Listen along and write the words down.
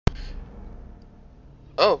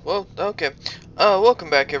Oh, well, okay.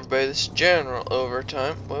 Welcome back, everybody. This is General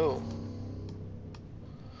Overtime. Whoa.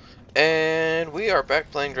 And we are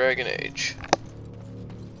back playing Dragon Age.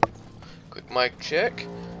 Quick mic check.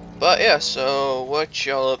 But yeah, so what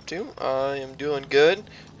y'all up to? I am doing good.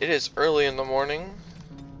 It is early in the morning.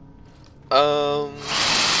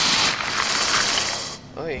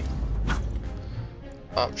 Wait.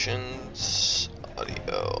 Options,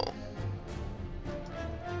 audio.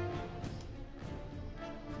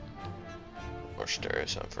 Or stereo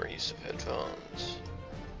sound for use of headphones.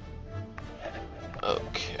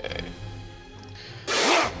 Okay.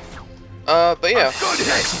 But yeah.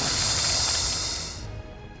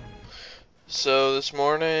 So this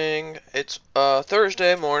morning, it's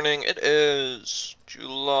Thursday morning. It is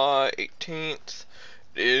July 18th.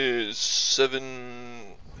 It is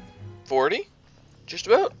 7:40. Just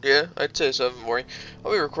about? Yeah, I'd say 7:40.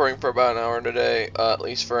 I'll be recording for about an hour today, at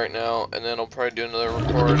least for right now, and then I'll probably do another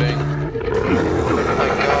recording. Oh my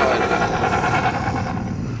god.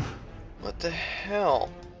 What the hell?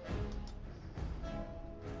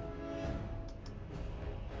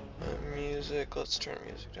 Music, let's turn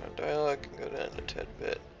music down. Dialogue can go down a tad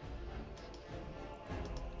bit.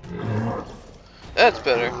 That's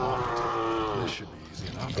better. This should be easy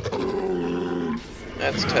enough.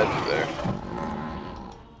 That's a tad bit better.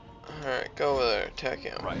 Alright, go over there, attack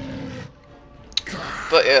him. Right.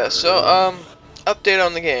 But yeah, so, update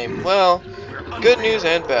on the game. Well, good news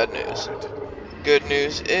and bad news. Good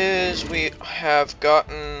news is we have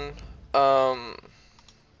gotten,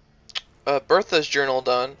 Bertha's journal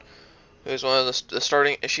done. Who's one of the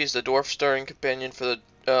starting, she's the dwarf starting companion for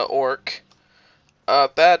the, orc.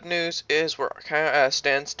 Bad news is we're kind of at a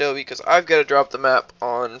standstill because I've got to drop the map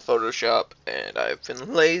on Photoshop, and I've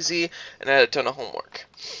been lazy and I had a ton of homework.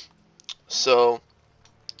 So,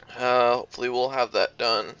 hopefully we'll have that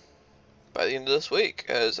done by the end of this week,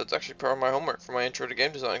 as that's actually part of my homework for my intro to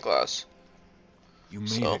game design class. You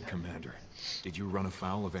made it, Commander. Did you run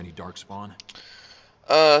afoul of any darkspawn?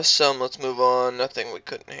 Let's move on. Nothing we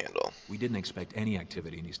couldn't handle. We didn't expect any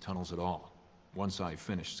activity in these tunnels at all. Once I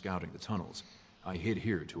finished scouting the tunnels, I hid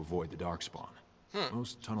here to avoid the darkspawn.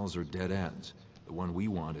 Most tunnels are dead ends. The one we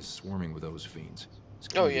want is swarming with those fiends. It's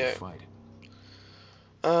gonna be a fight.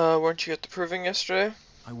 Weren't you at the proving yesterday?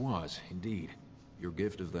 I was, indeed. Your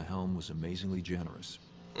gift of the helm was amazingly generous.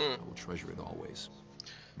 I will treasure it always.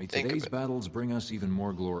 May today's battles bring us even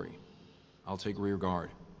more glory. I'll take rear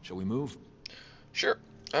guard. Shall we move? Sure.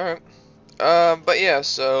 Alright. But yeah,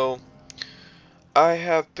 so I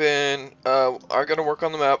have been, I gotta work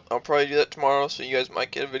on the map. I'll probably do that tomorrow, so you guys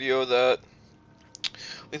might get a video of that.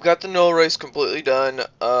 We've got the null race completely done.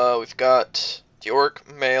 We've got the orc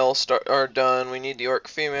male are done. We need the orc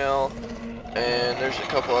female, and there's a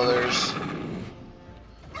couple others.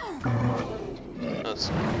 Let's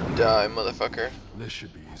die, motherfucker. This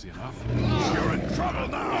should be easy enough. You're in trouble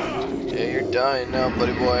now. Yeah, you're dying now,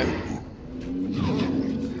 buddy boy.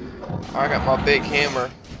 I got my big hammer.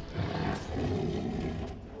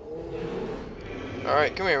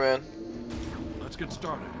 Alright, come here, man. Let's get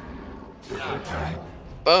started.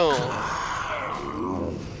 Boom.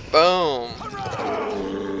 Boom.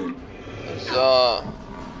 Huzzah.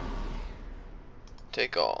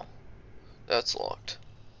 Take all. That's locked.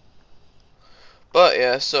 But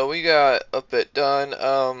yeah, so we got a bit done.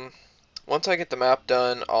 Once I get the map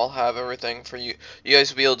done, I'll have everything for you. You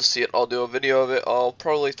guys will be able to see it. I'll do a video of it. I'll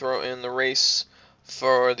probably throw in the race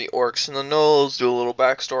for the orcs and the gnolls, do a little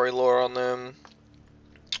backstory lore on them.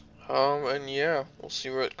 And yeah, we'll see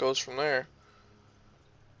where it goes from there.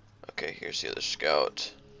 Okay, here's the other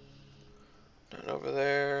scout. And over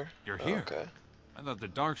there. You're here. Okay. I thought the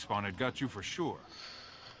darkspawn had got you for sure.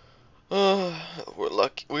 We're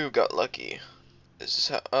lucky. We got lucky. This is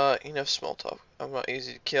how, enough small talk. I'm not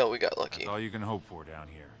easy to kill. We got lucky. That's all you can hope for down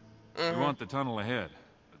here. We want the tunnel ahead,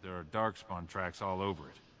 but there are darkspawn tracks all over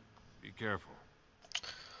it. Be careful.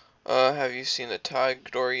 Have you seen the tide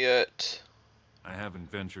door yet? I haven't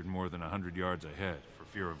ventured more than 100 yards ahead for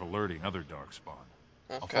fear of alerting other darkspawn.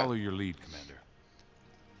 Okay. I'll follow your lead, Commander.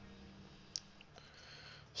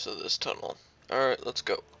 So this tunnel. Alright, let's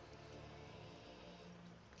go.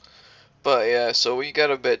 But yeah, so we got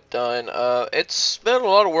a bit done. It's been a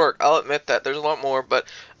lot of work, I'll admit that. There's a lot more, but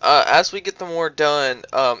as we get the more done,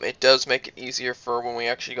 it does make it easier for when we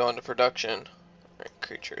actually go into production. Rank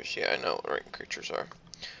creatures, yeah, I know what rank creatures are.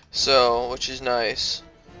 So, which is nice.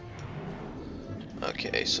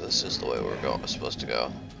 Okay, so this is the way we're supposed to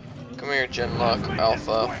go. Come here, Genlock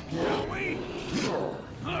Alpha.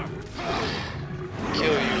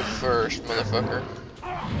 Kill you first, motherfucker.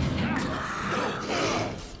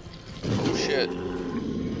 Oh shit.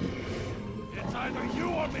 It's either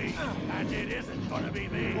you me, and it isn't gonna be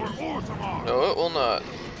me. Or more tomorrow. No, it will not.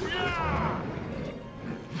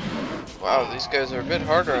 Wow, these guys are a bit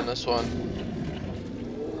harder on this one.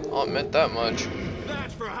 I'll admit that much.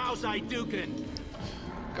 That's for House Iduken.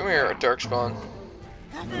 Come here, Darkspawn.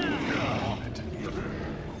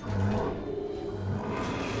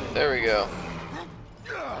 There we go.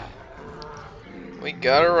 We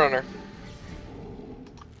got a runner.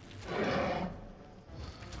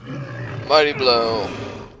 Mighty blow.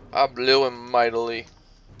 I blew him mightily.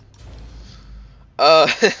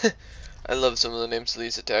 I love some of the names of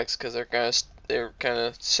these attacks because they're kind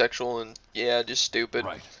of sexual and yeah, just stupid.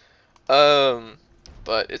 Right.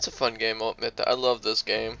 But it's a fun game. I'll admit that. I love this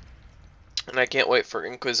game, and I can't wait for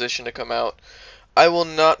Inquisition to come out. I will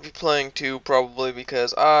not be playing 2 probably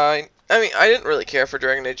because I mean I didn't really care for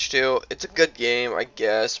Dragon Age 2. It's a good game, I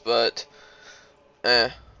guess, but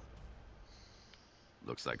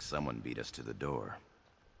Looks like someone beat us to the door.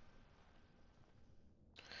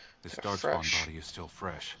 This They're Darkspawn fresh. body is still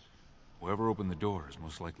fresh. Whoever opened the door is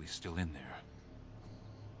most likely still in there.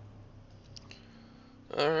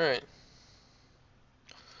 alright.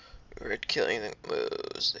 Red killing the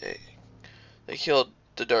moves. They killed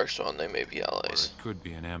the Darkspawn, they may be Or allies. it could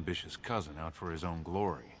be an ambitious cousin out for his own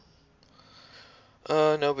glory.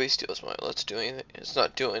 Nobody steals mine. Let's do anything. It's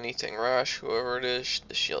not doing anything rash. Whoever it is,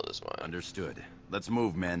 the shield is mine. Understood. Let's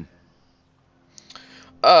move, men.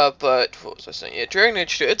 But what was I saying? Yeah, Dragon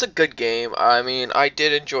Age 2. It's a good game. I mean, I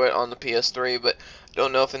did enjoy it on the PS3, but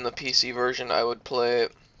don't know if in the PC version I would play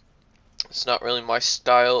it. It's not really my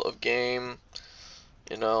style of game.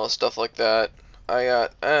 You know, stuff like that. I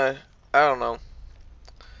don't know.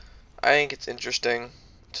 I think it's interesting,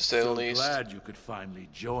 to say the So least. glad you could finally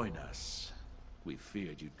join us. We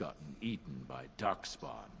feared you'd gotten eaten by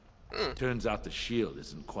Darkspawn. Turns out the shield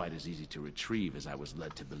isn't quite as easy to retrieve as I was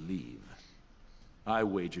led to believe. I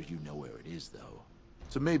wager you know where it is, though.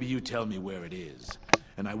 So maybe you tell me where it is,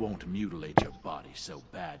 and I won't mutilate your body so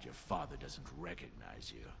bad your father doesn't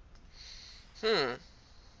recognize you.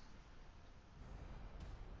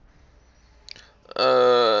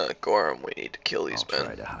 Gorham, we need to kill these I'll men.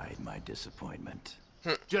 try to hide my disappointment.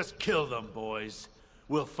 Just kill them, boys.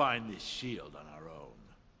 We'll find this shield on our own.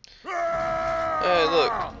 Hey,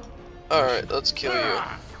 look. Alright, let's kill you.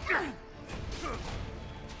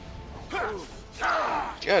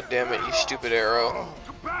 God damn it, you stupid arrow.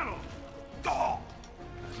 To battle!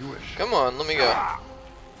 As you wish. Come on, let me go.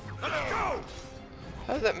 Let's go!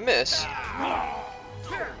 How did that miss?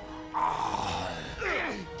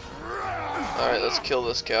 Alright, let's kill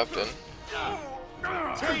this captain.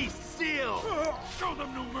 Taste steel! Show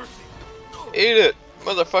them no mercy! Eat it,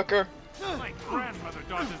 motherfucker. My grandmother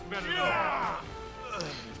dodges better than that.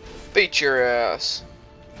 Beat your ass.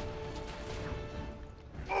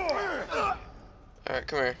 Alright,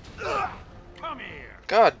 come here. Come here.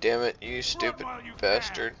 God damn it, you stupid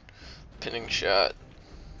bastard. Pinning shot.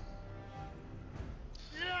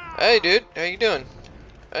 Hey dude, how you doing?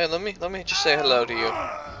 Hey, let me just say hello to you.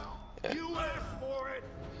 Yeah. You asked for it!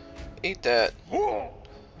 Eat that.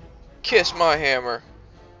 Kiss my hammer.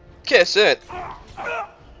 Kiss it.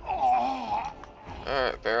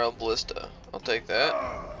 Alright, barrel ballista. I'll take that.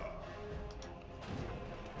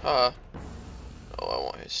 Oh, I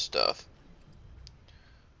want his stuff.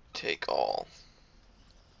 Take all.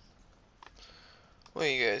 What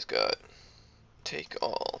you guys got? Take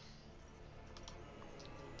all.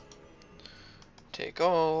 Take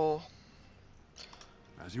all.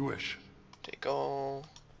 As you wish. Take all.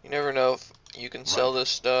 You never know if you can sell this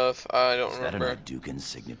stuff. I don't Is that remember. an Iduken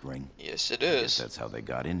signet ring? Yes, it Guess is. that's how they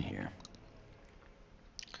got in here.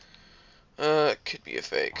 It could be a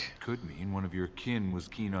fake. Could mean one of your kin was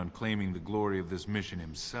keen on claiming the glory of this mission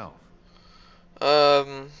himself.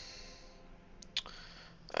 I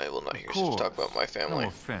will not Of hear you talk course. about my family. No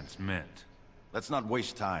offense meant. Let's not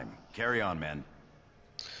waste time. Carry on, men.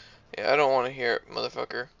 Yeah, I don't want to hear it,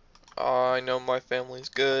 motherfucker. I know my family's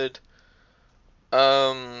good.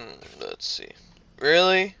 Let's see.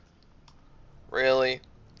 Really? Really?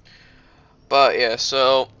 But yeah,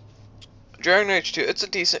 so Dragon Age 2, it's a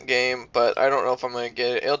decent game, but I don't know if I'm going to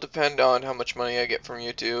get it. It'll depend on how much money I get from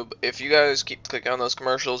YouTube. If you guys keep clicking on those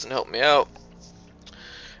commercials and help me out,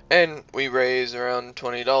 and we raise around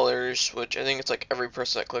 $20, which I think it's like every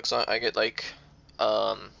person that clicks on it, I get like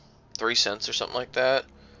 3 cents or something like that.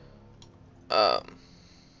 One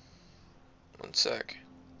sec.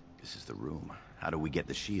 This is the room. How do we get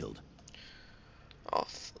the shield? I'll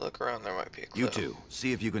look around, there might be a clue. You two,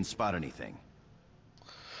 see if you can spot anything.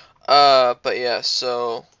 But yeah,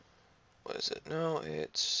 so what is it? No,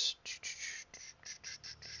 it's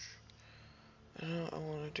I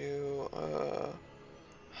want to do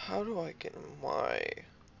how do I get my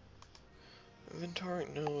inventory?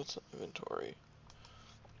 No, it's not inventory.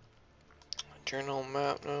 Journal,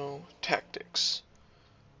 map, no. Tactics.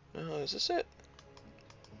 No, is this it?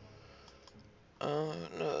 No,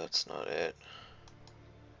 that's not it.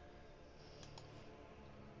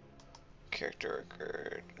 Character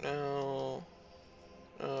record, no.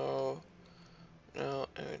 No. No,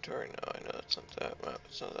 inventory, no, I know it's not that. Map,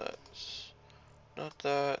 it's not that. It's not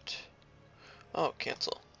that. Oh,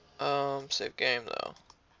 cancel. Save game though.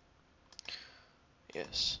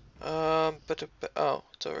 Yes. Oh,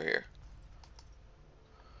 it's over here.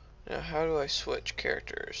 Now, how do I switch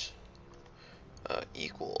characters?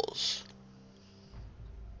 Equals.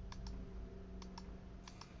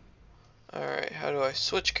 Alright, how do I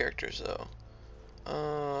switch characters though?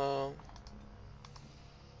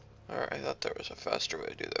 Alright, I thought there was a faster way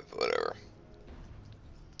to do that, but whatever.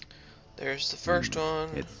 There's the first one.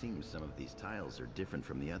 It seems some of these tiles are different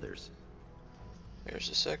from the others. There's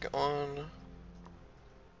the second one.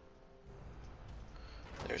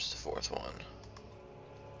 There's the fourth one.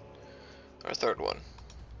 Or third one.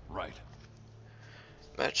 Right.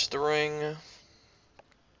 Match the ring.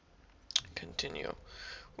 Continue.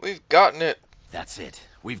 We've gotten it. That's it.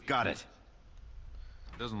 We've got it.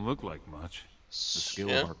 It doesn't look like much. The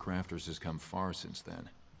skill of our crafters has come far since then.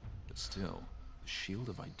 But still, the Shield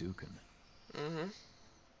of Iduken.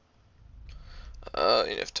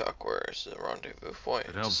 Enough talk. Where's the rendezvous point?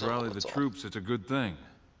 It helps So rally the that's all. troops. It's a good thing.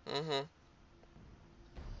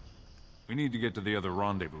 We need to get to the other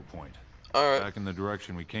rendezvous point. Alright. Back in the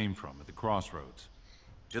direction we came from, at the crossroads.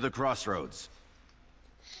 To the crossroads.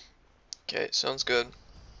 Okay, sounds good.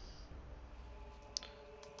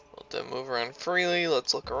 Let them move around freely.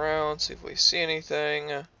 Let's look around, see if we see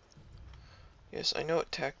anything. Yes, I know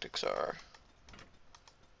what tactics are.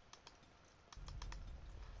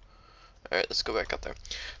 Alright, let's go back up there.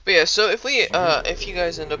 But yeah, so if we, if you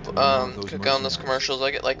guys end up, clicking on those commercials,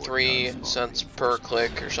 I get like 3 cents per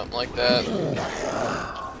click or something like that.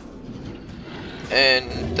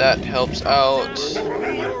 And that helps out.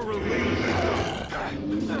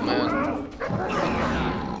 Man.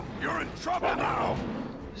 You're in trouble now.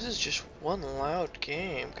 This is just one loud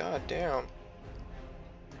game, god damn.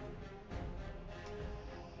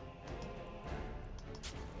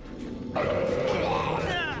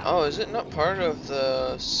 Oh, is it not part of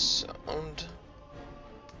the sound?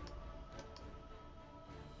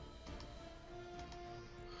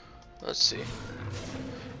 Let's see.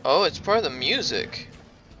 Oh, it's part of the music.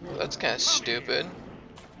 That's kind of stupid.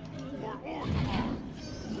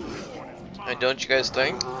 And don't you guys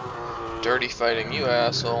think? Dirty fighting, you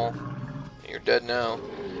asshole. You're dead now.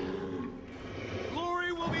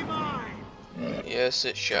 Glory will be mine. Yes,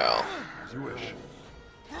 it shall. As you wish.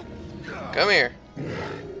 Come here.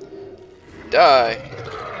 Die.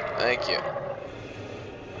 Thank you.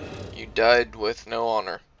 You died with no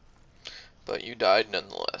honor. But you died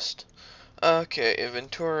nonetheless. Okay,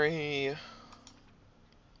 inventory.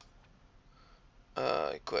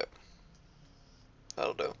 Equip.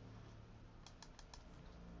 That'll do.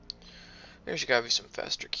 There's gotta be some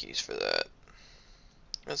faster keys for that.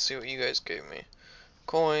 Let's see what you guys gave me.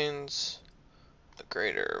 Coins. A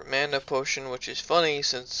greater mana potion, which is funny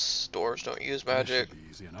since stores don't use magic. This should be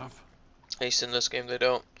easy enough. At least in this game they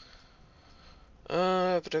don't.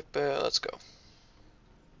 Let's go.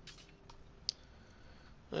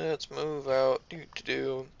 Let's move out.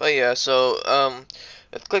 But yeah, so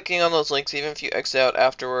with clicking on those links, even if you exit out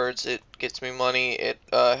afterwards, it gets me money. It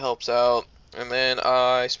helps out, and then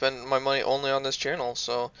I spend my money only on this channel.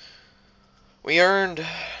 So we earned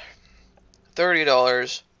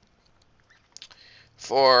 $30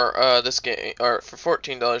 for this game, or for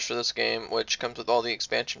 $14 for this game, which comes with all the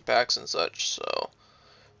expansion packs and such. So,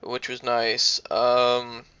 which was nice.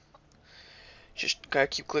 Just gotta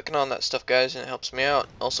keep clicking on that stuff, guys, and it helps me out.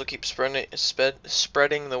 Also, keep spreading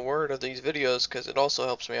the word of these videos, because it also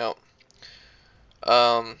helps me out.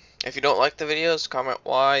 If you don't like the videos, comment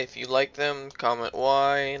why. If you like them, comment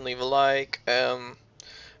why, and leave a like. I'm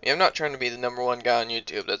not trying to be the #1 guy on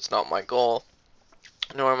YouTube. That's not my goal.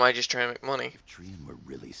 Nor am I just trying to make money. If Trian were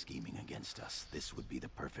really scheming against us, this would be the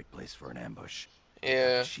perfect place for an ambush.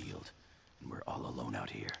 Yeah. The shield, and we're all alone out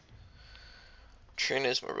here. Trian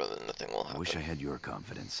is my brother. Nothing will happen. I wish I had your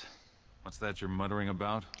confidence. What's that you're muttering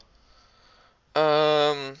about?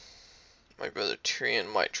 My brother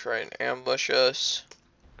Trian might try and ambush us.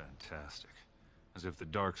 Fantastic. As if the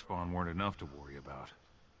Darkspawn weren't enough to worry about.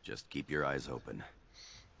 Just keep your eyes open.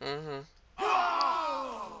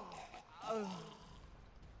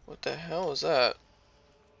 What the hell is that?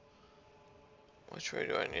 Which way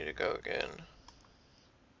do I need to go again?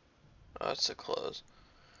 Oh, it's the close.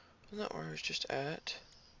 Isn't that where it's just at?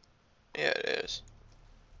 Yeah, it is.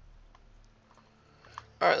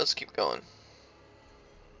 Alright, let's keep going.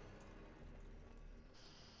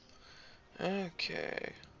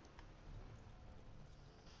 Okay.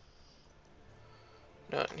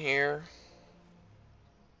 Nothing here.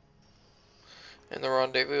 And the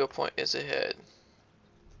rendezvous point is ahead.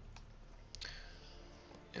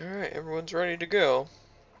 Alright, everyone's ready to go.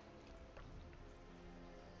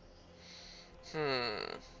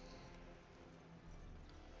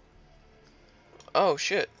 Oh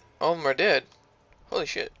shit. All of them are dead. Holy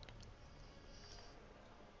shit.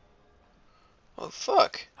 Oh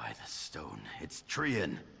fuck. By the stone, it's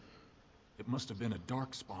Trian. It must have been a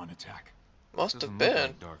darkspawn attack. Must Doesn't have look been.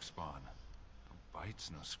 like Darkspawn. No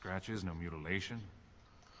bites, no scratches, no mutilation.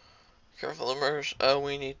 Careful, emerge.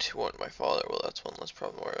 We need to warn my father. Well, that's one less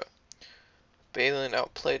problem where Balin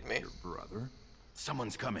outplayed me. Your brother?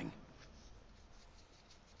 Someone's coming.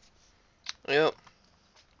 Yep.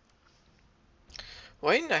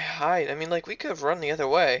 Why didn't I hide? I mean, like, we could have run the other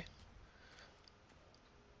way.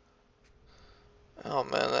 Oh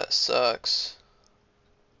man, that sucks.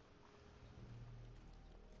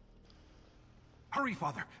 Hurry,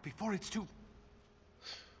 father, before it's too...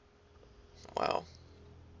 Wow.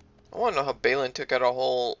 I want to know how Balin took out a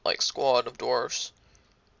whole, like, squad of dwarves.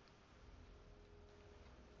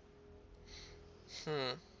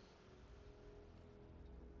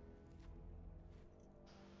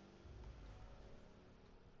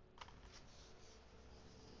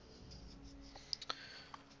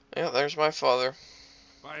 Yeah, there's my father.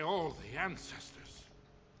 By all the ancestors.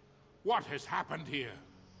 What has happened here?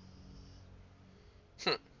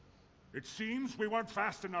 It seems we weren't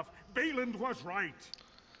fast enough. Balin was right.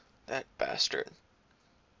 That bastard.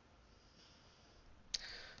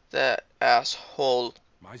 That asshole.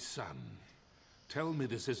 My son, tell me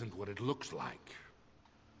this isn't what it looks like.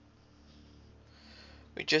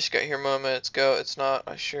 We just got here a moment minutes ago. It's not.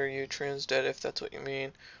 I assure you, Trian's dead if that's what you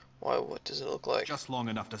mean. Why, what does it look like? Just long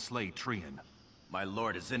enough to slay Trian. My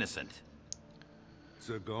lord is innocent.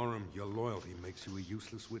 Sir Gorham, your loyalty makes you a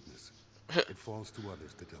useless witness. It falls to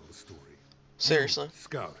others to tell the story. Seriously.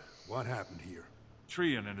 Scout, what happened here?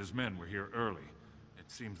 Trian and his men were here early. It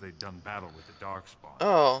seems they'd done battle with the Darkspawn.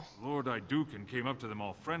 Oh. Lord Iduken came up to them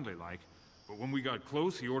all friendly-like, but when we got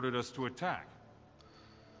close, he ordered us to attack.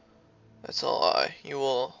 That's a lie. You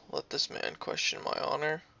will let this man question my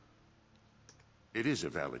honor? It is a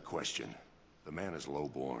valid question. The man is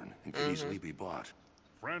low-born and can easily be bought.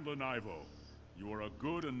 Frandlin Ivo, you are a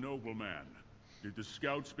good and noble man. Did the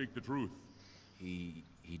scout speak the truth? He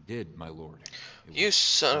did, my lord. You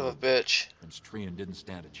son of a bitch. Prince Trian didn't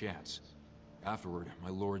stand a chance. Afterward, my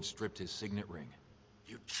lord stripped his signet ring.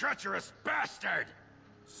 You treacherous bastard!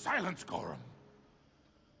 Silence, Gorham.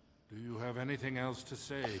 Do you have anything else to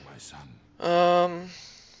say, my son?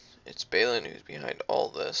 It's Balin who's behind all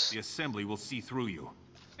this. The Assembly will see through you.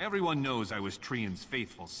 Everyone knows I was Trian's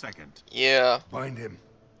faithful second. Yeah. Bind him.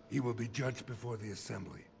 He will be judged before the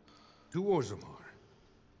Assembly. To Orzammar.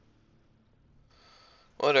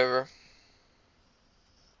 Whatever.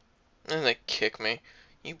 And they kick me.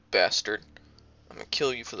 You bastard. I'm gonna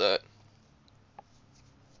kill you for that.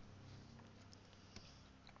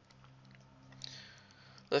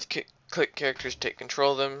 Left click characters, take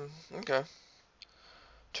control of them. Okay.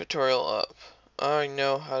 Tutorial up. I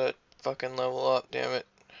know how to fucking level up, damn it.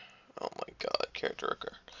 Oh my god, character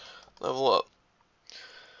record. Level up.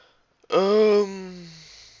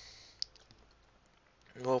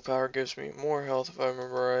 Willpower gives me more health if I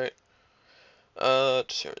remember right.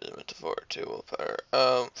 To 4, 2 willpower.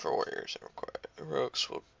 For warriors, I require heroics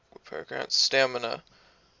willpower grants stamina.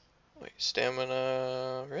 Wait,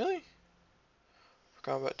 stamina, really? For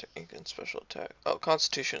combat technique and special attack. Oh,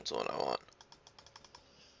 Constitution's the one I want.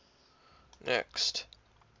 Next.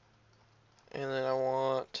 And then I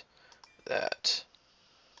want that.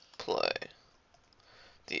 Play.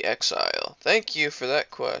 The Exile. Thank you for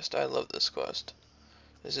that quest. I love this quest.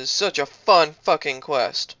 This is such a fun fucking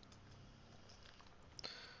quest.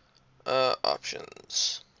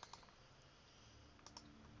 Options.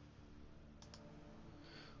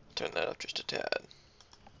 Turn that up just a tad.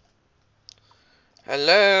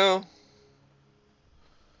 Hello?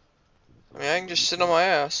 I mean, I can just sit on my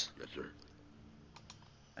ass. Yes, sir.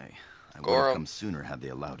 I would Gorham. have come sooner had they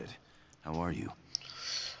allowed it. How are you?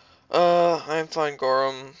 I'm fine,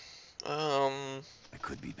 Gorham. I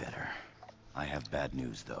could be better. I have bad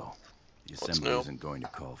news, though. The What's Assembly new? isn't going to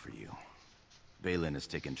call for you. Balin has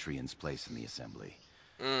taken Trian's place in the Assembly.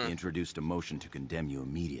 He introduced a motion to condemn you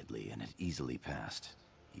immediately, and it easily passed.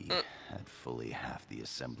 He had fully half the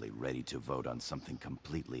Assembly ready to vote on something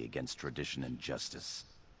completely against tradition and justice.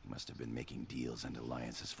 He must have been making deals and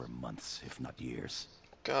alliances for months, if not years.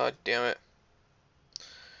 God damn it.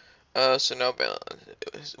 So now Balin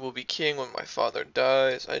will be king when my father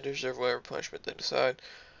dies. I deserve whatever punishment they decide.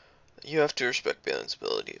 You have to respect Balin's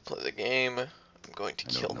ability to play the game. I'm going to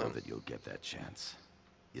kill him. I don't know that you'll get that chance.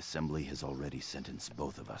 The Assembly has already sentenced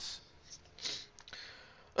both of us.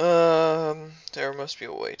 There must be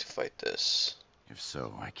a way to fight this. If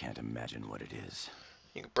so, I can't imagine what it is.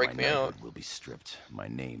 You can break me out. My knighthood will be stripped, my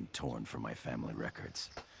name torn from my family records.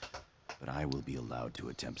 But I will be allowed to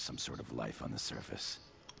attempt some sort of life on the surface.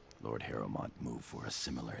 Lord Harrowmont moved for a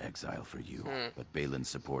similar exile for you, but Balin's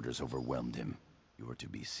supporters overwhelmed him. You were to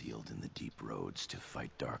be sealed in the deep roads to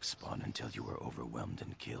fight Darkspawn until you were overwhelmed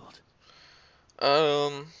and killed.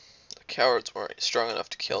 The cowards weren't strong enough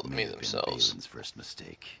to kill me themselves. Balin's first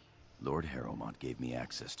mistake. Lord Harrowmont gave me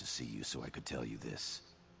access to see you so I could tell you this.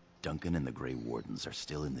 Duncan and the Grey Wardens are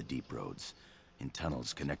still in the deep roads, in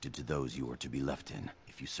tunnels connected to those you are to be left in.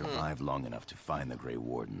 If you survive long enough to find the Grey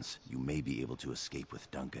Wardens, you may be able to escape with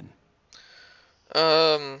Duncan.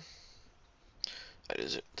 The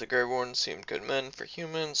Grey Wardens seemed good men for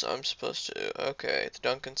humans. I'm supposed to... Okay, the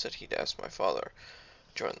Duncan said he'd ask my father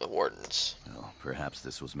to join the Wardens. Well, perhaps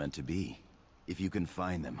this was meant to be. If you can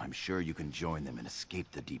find them, I'm sure you can join them and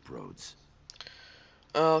escape the deep roads.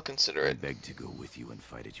 I'll consider it. I begged to go with you and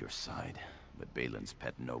fight at your side, but Balin's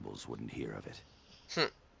pet nobles wouldn't hear of it.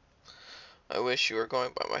 I wish you were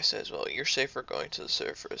going by my side as well. You're safer going to the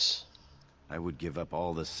surface. I would give up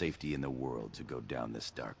all the safety in the world to go down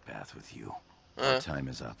this dark path with you. Our time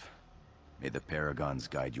is up. May the Paragons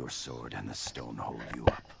guide your sword and the stone hold you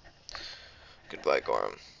up. Goodbye,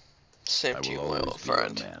 Gorham. Same to you, my old friend. I will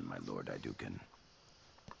always be your man, my Lord Idukan.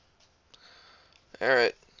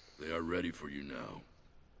 Alright. They are ready for you now.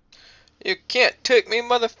 You can't take me,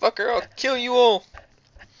 motherfucker. I'll kill you all.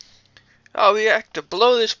 I'll be act to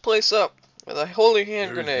blow this place up with a holy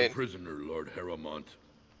hand grenade. The prisoner, Lord Harrowmont.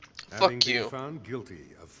 Fuck you. Having been found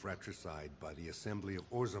guilty of fratricide by the Assembly of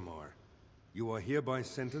Orzammar, you are hereby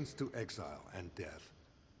sentenced to exile and death.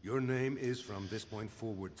 Your name is from this point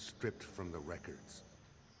forward stripped from the records.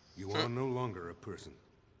 You are no longer a person,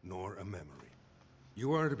 nor a memory.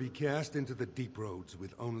 You are to be cast into the deep roads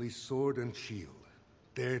with only sword and shield.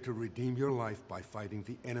 Dare to redeem your life by fighting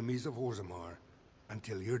the enemies of Orzammar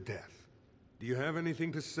until your death. Do you have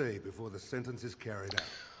anything to say before the sentence is carried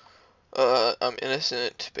out? I'm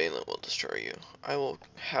innocent. Balin will destroy you. I will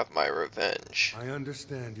have my revenge. I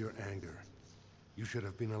understand your anger. You should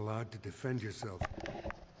have been allowed to defend yourself.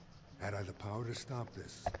 Had I the power to stop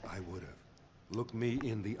this, I would have. Look me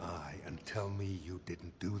in the eye and tell me you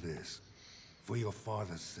didn't do this. For your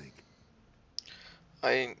father's sake.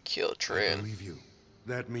 I didn't kill Trian. I believe you.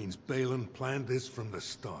 That means Balin planned this from the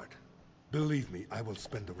start. Believe me, I will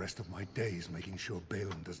spend the rest of my days making sure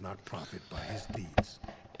Balin does not profit by his deeds.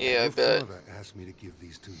 Yeah, I bet. Your father asked me to give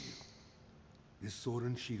these to you. This sword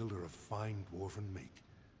and shield are of fine dwarven make.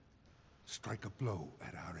 Strike a blow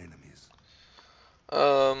at our enemies.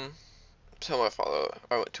 Tell my father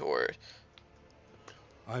I went to war.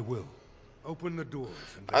 I will. Open the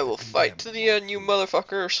doors and I will fight to the end, you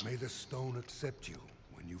motherfuckers. May the stone accept you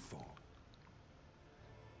when you fall.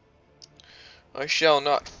 I shall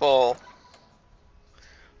not fall.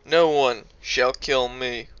 No one shall kill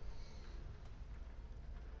me.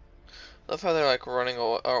 I love how they're like running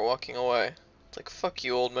or walking away. It's like, fuck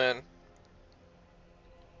you, old man.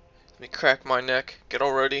 Let me crack my neck. Get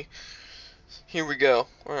all ready. Here we go.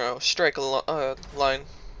 We're gonna strike a line.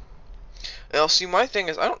 Now, see, my thing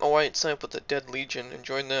is, I don't know why I'd sign up with the Dead Legion and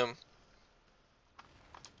join them.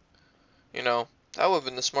 You know, that would have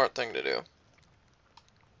been the smart thing to do.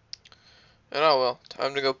 And oh well,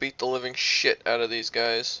 time to go beat the living shit out of these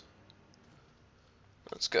guys.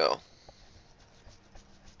 Let's go.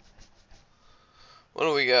 What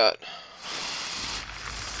do we got?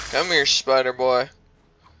 Come here, spider boy.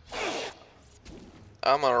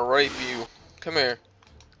 I'm gonna rape you. Come here.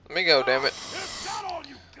 Let me go, damn it.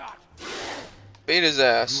 Beat his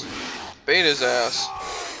ass. Beat his ass.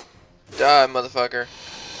 Die, motherfucker.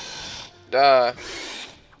 Die.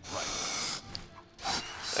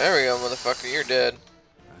 There we go, motherfucker. You're dead.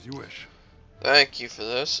 As you wish. Thank you for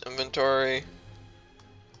this. Inventory.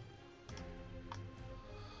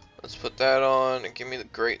 Let's put that on and give me the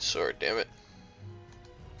great sword, damn it.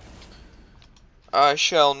 I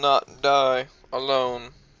shall not die alone.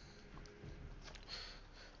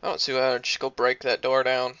 I don't see why I'd just go break that door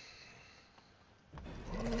down.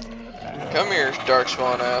 Come here,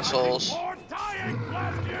 Darkspawn assholes.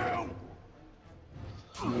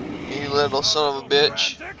 You little son of a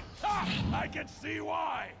bitch. I can see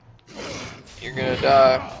why. You're gonna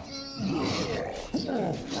die.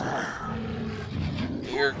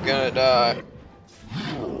 You're gonna die.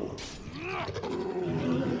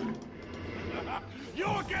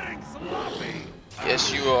 You're getting sloppy!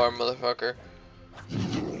 Yes, you are, motherfucker.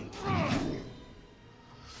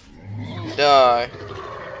 Die.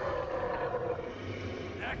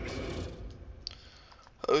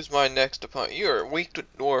 Who's my next opponent? You are a weak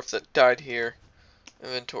dwarf that died here.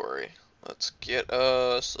 Inventory. Let's get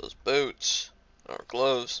us those boots. Or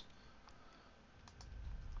gloves.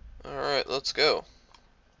 Alright, let's go.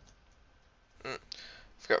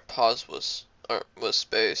 Forgot pause was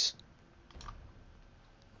space.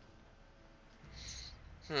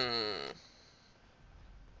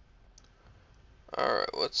 Alright,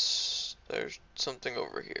 there's something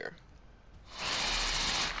over here.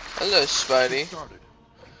 Hello, Spidey.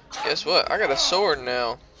 Guess what? I got a sword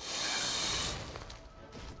now.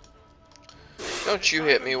 Don't you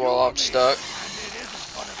hit me while I'm stuck.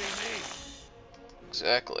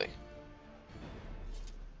 Exactly.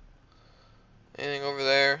 Anything over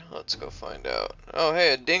there? Let's go find out. Oh,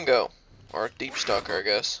 hey, a dingo. Or a deep stalker, I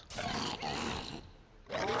guess.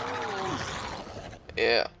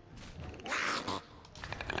 Yeah.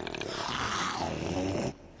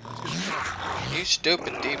 You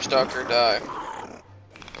stupid deep stalker, die.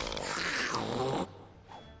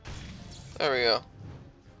 There we go.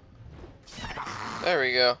 There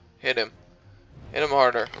we go. Hit him. Hit him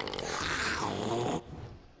harder.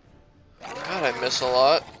 God, I miss a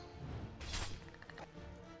lot.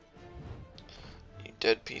 You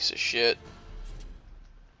dead piece of shit.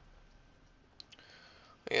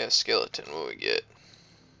 Yeah, skeleton, what we get?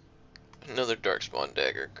 Another Darkspawn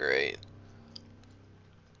dagger, great.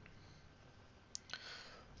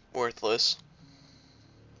 Worthless.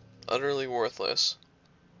 Utterly worthless.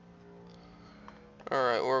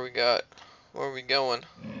 Alright, where we got? Where are we going?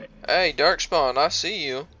 Hey, Darkspawn, I see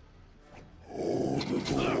you.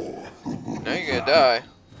 Now you're gonna die.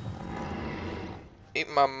 Eat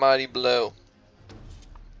my mighty blow.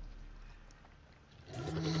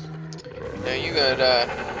 Now you gonna die.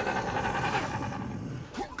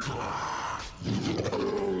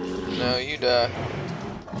 Now you die.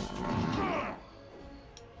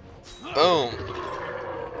 Boom.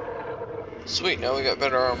 Sweet, now we got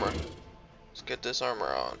better armor. Let's get this armor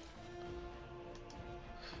on.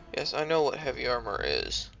 Yes, I know what heavy armor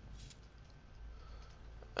is.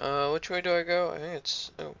 Which way do I go? I think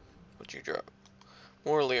it's... Oh, what'd you drop?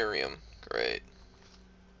 More lyrium. Great.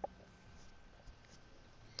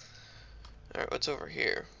 Alright, what's over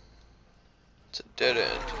here? It's a dead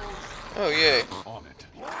end. Oh, yay. On it.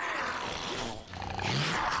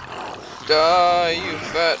 Die, you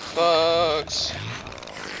fat fucks.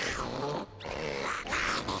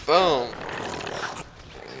 Boom.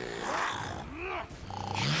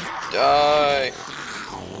 Die.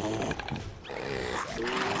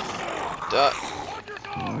 Die.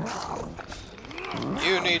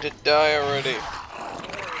 You need to die already.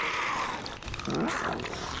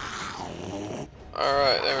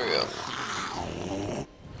 Alright, there we go.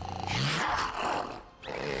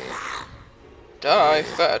 Die,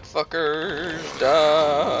 fat fuckers,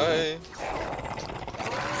 die.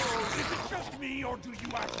 Is it just me, or do you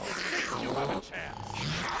actually think you have a chance?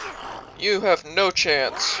 You have no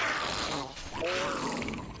chance.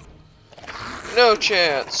 No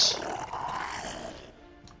chance.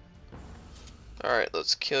 Alright,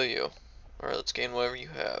 let's kill you. Alright, let's gain whatever you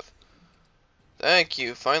have. Thank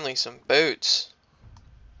you, finally some boots.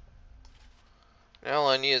 Now all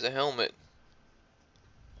I need is a helmet.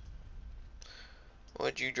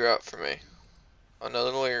 What'd you drop for me?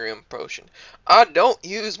 Another lyrium potion. I don't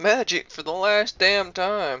use magic for the last damn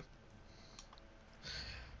time.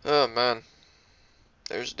 Oh man.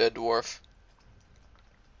 There's a dead dwarf.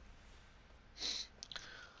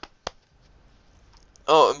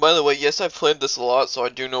 Oh, and by the way, yes, I've played this a lot, so I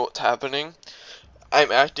do know what's happening.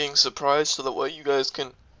 I'm acting surprised so that way you guys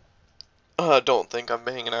can don't think I'm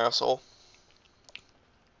being an asshole.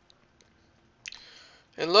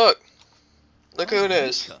 And look! Look who it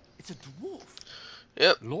is. It's a dwarf.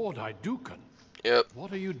 Yep. Lord Idukan. Yep.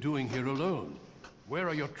 What are you doing here alone? Where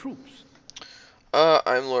are your troops?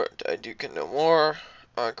 I'm Lord Idukan no more.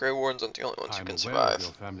 Grey Wardens aren't the only ones who can I'm aware survive. of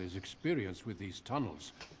your family's experience with these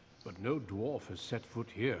tunnels, but no dwarf has set foot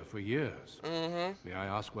here for years. May I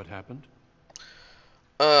ask what happened?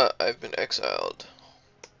 I've been exiled.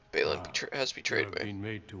 Balin has betrayed you have me. been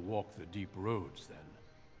made to walk the deep roads, then.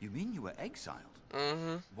 You mean you were exiled?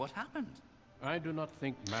 What happened? I do not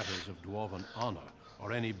think matters of dwarven honor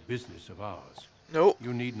are any business of ours. Nope.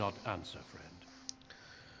 You need not answer,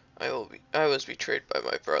 friend. I was betrayed by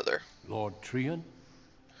my brother. Lord Trian?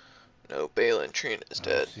 No, Balin. Trian is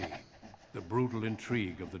dead. I see. The brutal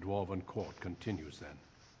intrigue of the Dwarven court continues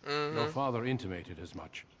then. Your father intimated as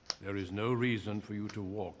much. There is no reason for you to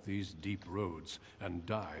walk these deep roads and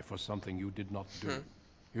die for something you did not do.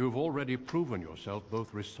 You have already proven yourself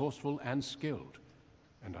both resourceful and skilled,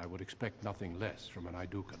 and I would expect nothing less from an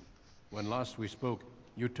Idukan. When last we spoke,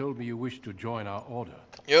 you told me you wished to join our order.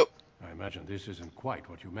 Yep. I imagine this isn't quite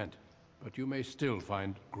what you meant, but you may still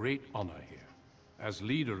find great honor here. As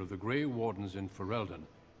leader of the Grey Wardens in Ferelden,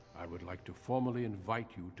 I would like to formally invite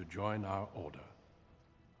you to join our order.